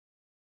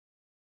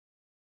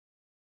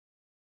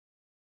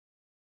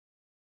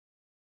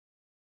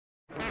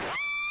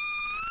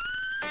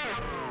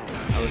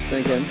I was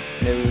thinking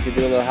maybe we could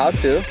do a little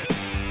how-to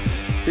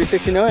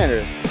 360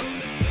 no-handers.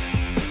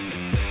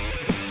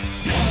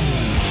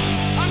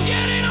 I'm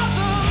getting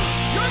awesome,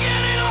 you're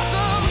getting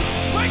awesome,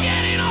 we're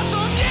getting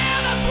awesome,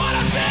 yeah, that's what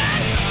I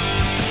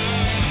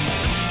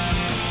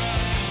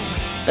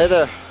said. Hey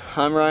there,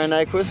 I'm Ryan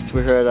Nyquist.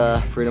 We're here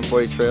at Freedom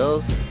 40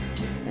 Trails,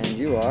 and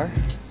you are?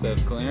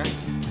 Seth Klinger.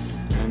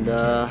 And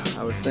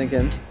I was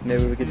thinking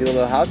maybe we could do a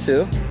little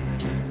how-to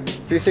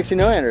 360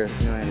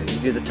 no-handers. You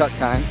do the tuck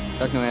kind,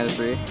 tuck no-hander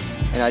 3,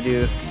 and I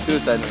do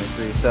suicide no-hander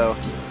 3. So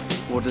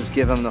we'll just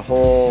give them the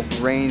whole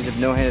range of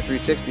no-handed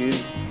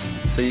 360s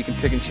so you can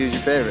pick and choose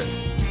your favorite.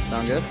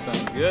 Sound good?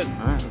 Sounds good.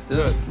 All right, let's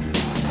do it.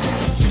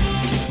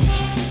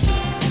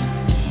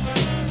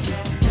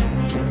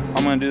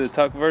 I'm going to do the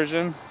tuck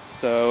version.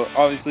 So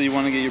obviously you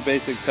want to get your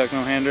basic tuck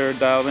no-hander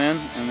dialed in,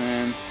 and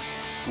then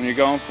when you're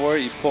going for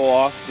it, you pull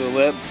off the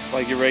lip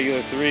like your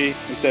regular 3,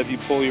 except you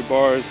pull your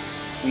bars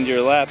into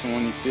your lap, and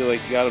when you feel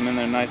like you got them in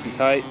there nice and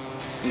tight,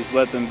 you just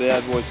let them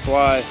bad boys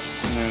fly,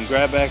 and then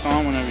grab back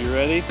on whenever you're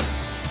ready,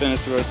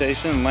 finish the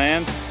rotation,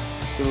 land,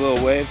 give a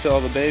little wave to all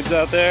the babes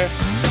out there.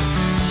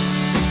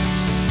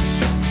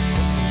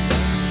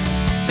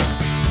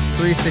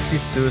 360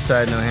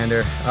 suicide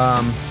no-hander.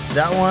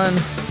 That one,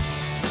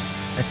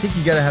 I think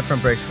you gotta have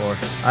front brakes for.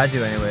 I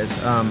do anyways.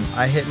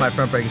 I hit my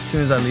front brake as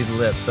soon as I leave the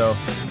lip. So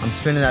I'm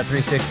spinning that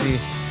 360,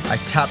 I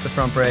tap the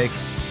front brake,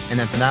 and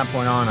then from that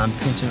point on, I'm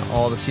pinching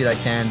all the seat I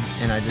can,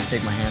 and I just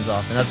take my hands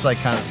off. And that's like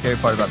kind of the scary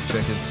part about the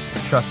trick, is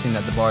trusting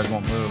that the bars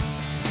won't move.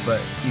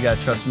 But you gotta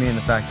trust me in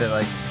the fact that,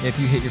 like, if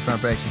you hit your front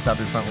brakes and stop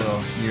your front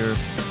wheel, your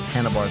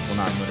handlebars will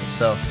not move.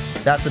 So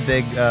that's a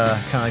big,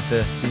 kind of like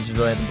you just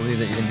really have to believe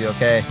that you're gonna be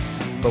okay.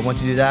 But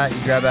once you do that,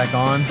 you grab back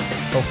on.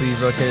 Hopefully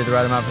you've rotated the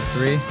right amount for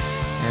 3,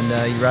 and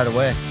you ride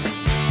away.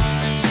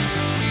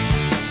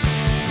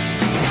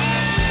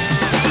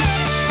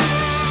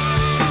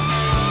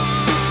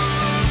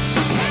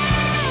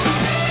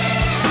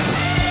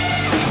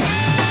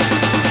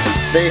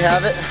 There you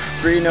have it,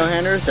 3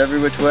 no-handers every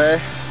which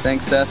way.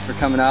 Thanks, Seth, for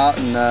coming out,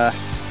 and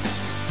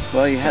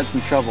well, you had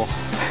some trouble.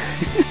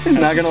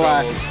 Not gonna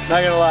lie,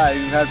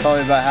 you had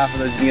probably about half of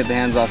those you can get the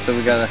hands off, so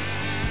we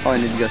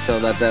probably need to go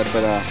settle that bet,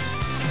 but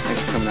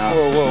thanks for coming out.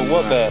 Whoa,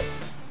 what bet?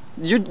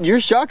 You're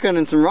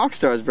shotgunning some rock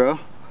stars, bro.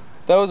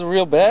 That was a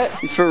real bet?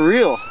 For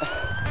real.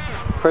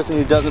 Person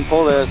who doesn't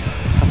pull theirs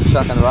has to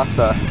shotgun the rock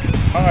star.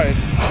 Alright,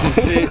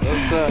 let's see,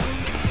 let's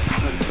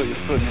put your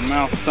foot in your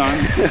mouth, son.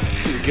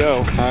 Here you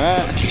go.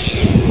 Alright.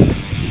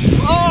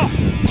 Oh!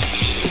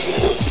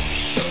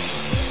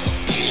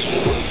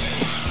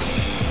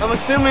 I'm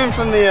assuming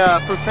from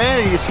the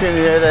profanity you screamed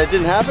here that it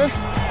didn't happen?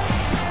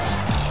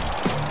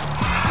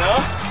 No?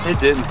 It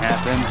didn't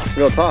happen.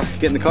 Real talk,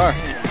 get in the car.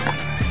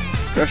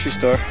 Grocery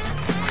store.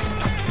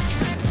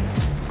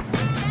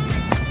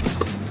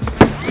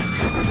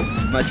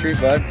 My treat,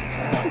 bud.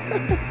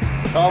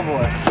 Tall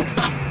boy.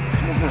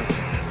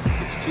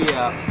 Get your key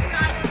out.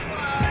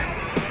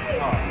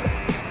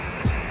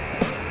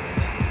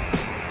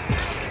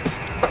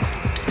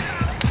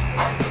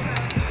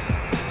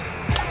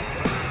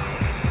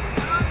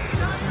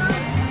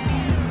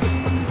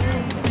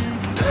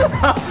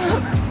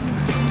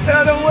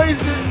 Yeah, don't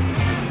waste it.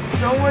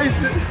 Don't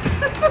waste it.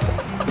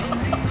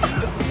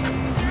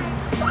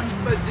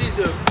 But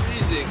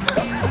teasing.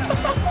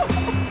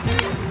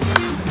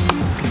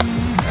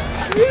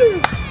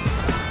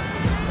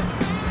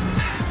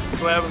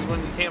 That's what happens when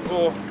you can't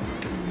pull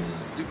this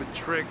stupid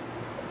trick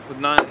with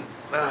nothing.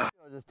 I'll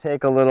just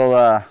take a little,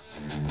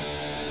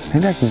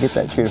 maybe I can get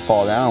that tree to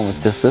fall down with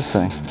just this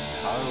thing.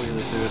 I'll either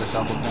do it a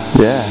couple times.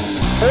 Yeah.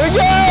 Here we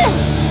go!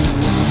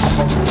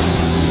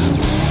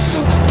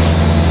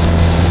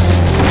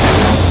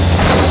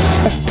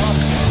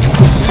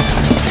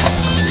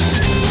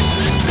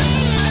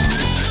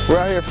 We're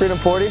out here at Freedom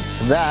 40.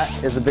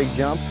 That is a big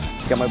jump.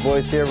 Got my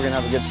boys here. We're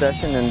gonna have a good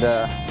session, and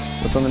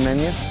what's on the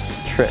menu?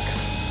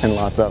 Tricks, and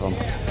lots of them.